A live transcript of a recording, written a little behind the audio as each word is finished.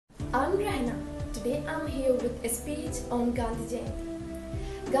I'm Rahna. Today I'm here with a speech on Gandhi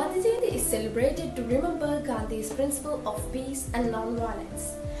Jayanti. Gandhi Jayanti is celebrated to remember Gandhi's principle of peace and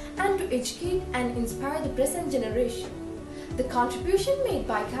non-violence and to educate and inspire the present generation. The contribution made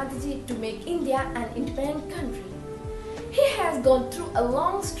by Gandhiji to make India an independent country. He has gone through a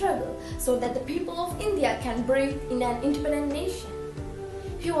long struggle so that the people of India can breathe in an independent nation.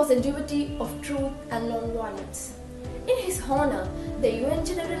 He was a devotee of truth and non-violence. In his honor, the UN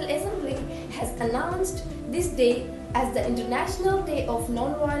General Assembly has announced this day as the International Day of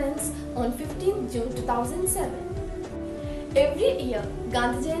Non-Violence on 15 June 2007. Every year,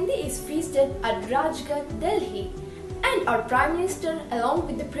 Gandhi Jayanti is feasted at Rajghat, Delhi, and our Prime Minister along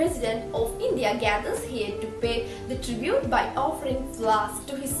with the President of India gathers here to pay the tribute by offering flowers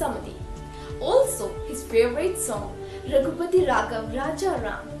to his Samadhi. Also, his favorite song, Raghupati Raghav Raja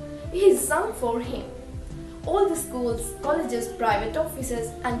Ram, is sung for him. All the schools, colleges, private offices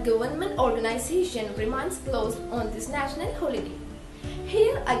and government organizations remains closed on this national holiday.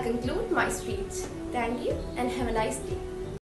 Here I conclude my speech. Thank you and have a nice day.